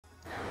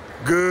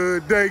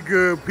Good day,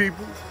 good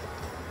people.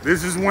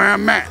 This is where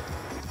I'm at.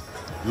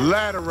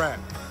 Läderach.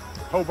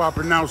 Hope I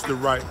pronounced it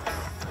right.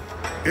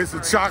 It's a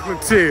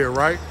chocolatier,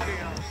 right?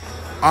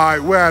 All right,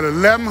 we're at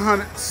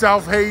 1100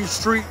 South Hayes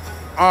Street,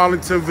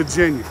 Arlington,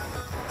 Virginia.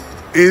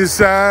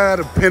 Inside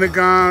of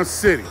Pentagon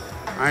City.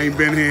 I ain't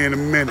been here in a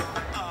minute.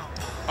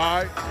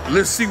 All right,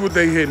 let's see what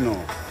they hitting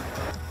on.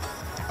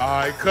 All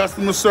right,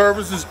 customer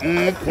service is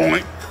on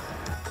point.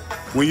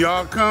 When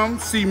y'all come,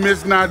 see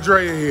Miss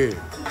Nadrea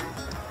here.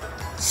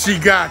 She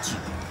got you.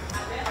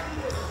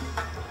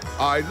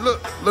 All right,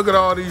 look at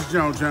all these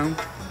Jones.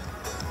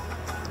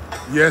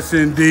 Yes,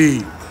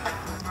 indeed.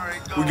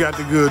 We got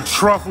the good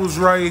Truffles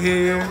right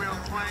here.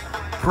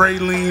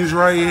 Pralines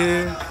right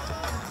here.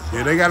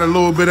 Yeah, they got a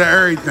little bit of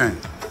everything.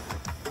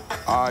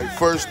 All right,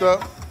 first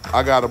up,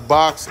 I got a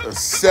box of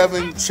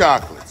 7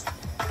 chocolates.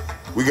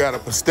 We got a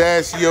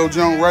pistachio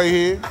joint right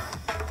here.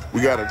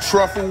 We got a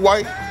truffle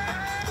white,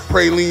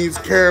 Pralines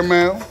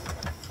caramel,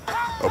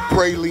 a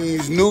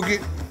Pralines nougat,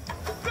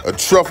 a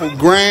truffle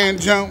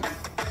grand jump,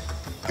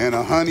 and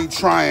a honey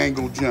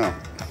triangle jump.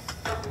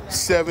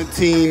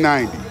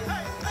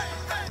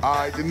 $17.90. All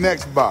right, the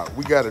next box,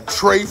 we got a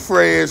tray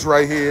fraise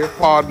right here,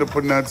 pardon the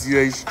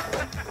pronunciation.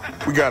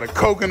 We got a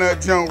coconut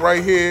jump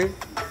right here,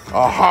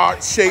 a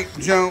heart-shaped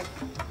jump.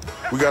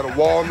 We got a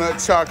walnut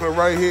chocolate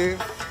right here.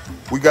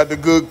 We got the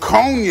good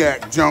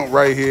cognac jump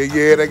right here.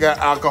 Yeah, they got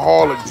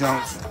alcoholic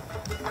jumps.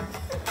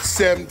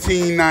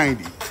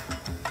 $17.90.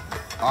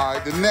 All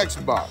right, the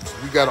next box,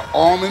 we got an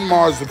almond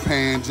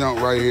marzipan jump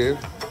right here.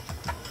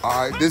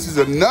 All right, this is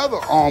another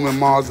almond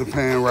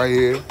marzipan right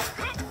here.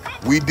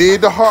 We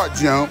did the heart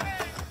jump.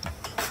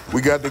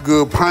 We got the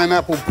good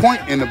pineapple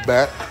point in the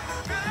back.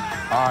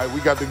 All right,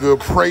 we got the good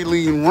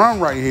praline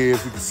rum right here,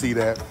 if you can see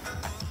that.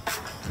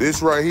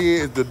 This right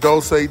here is the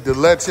dulce de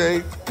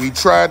leche. We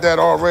tried that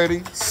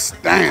already,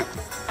 stamp.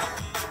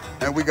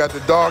 And we got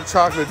the dark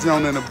chocolate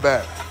joint in the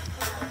back,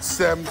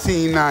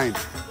 $17.90.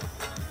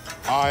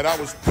 All right, I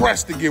was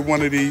pressed to get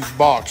one of these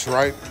boxes,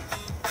 right?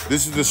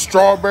 This is the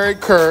strawberry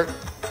curd,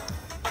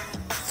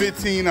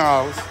 $15.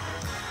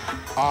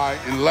 All right,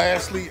 and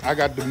lastly, I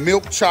got the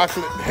milk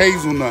chocolate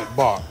hazelnut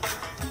bark,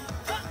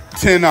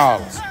 $10. All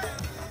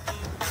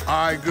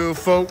right, good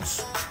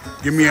folks,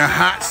 give me a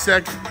hot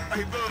second.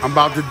 I'm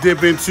about to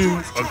dip into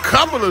a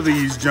couple of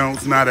these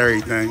joints, not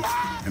everything,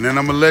 and then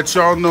I'm gonna let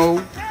y'all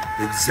know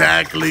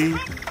exactly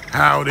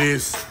how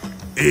this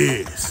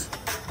is.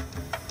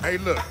 Hey,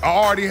 look, I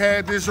already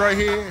had this right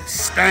here,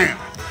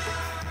 stamped.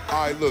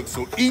 All right, look,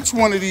 so each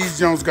one of these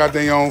joints got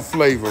their own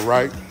flavor,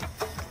 right?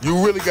 You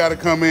really gotta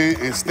come in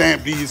and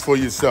stamp these for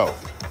yourself.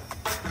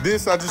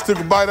 This I just took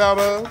a bite out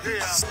of,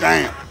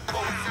 stamp.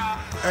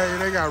 Hey,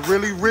 they got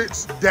really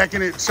rich,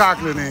 decadent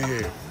chocolate in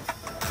here.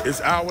 It's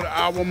out with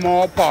our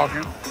mall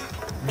parking.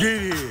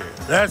 Get here,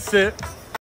 that's it.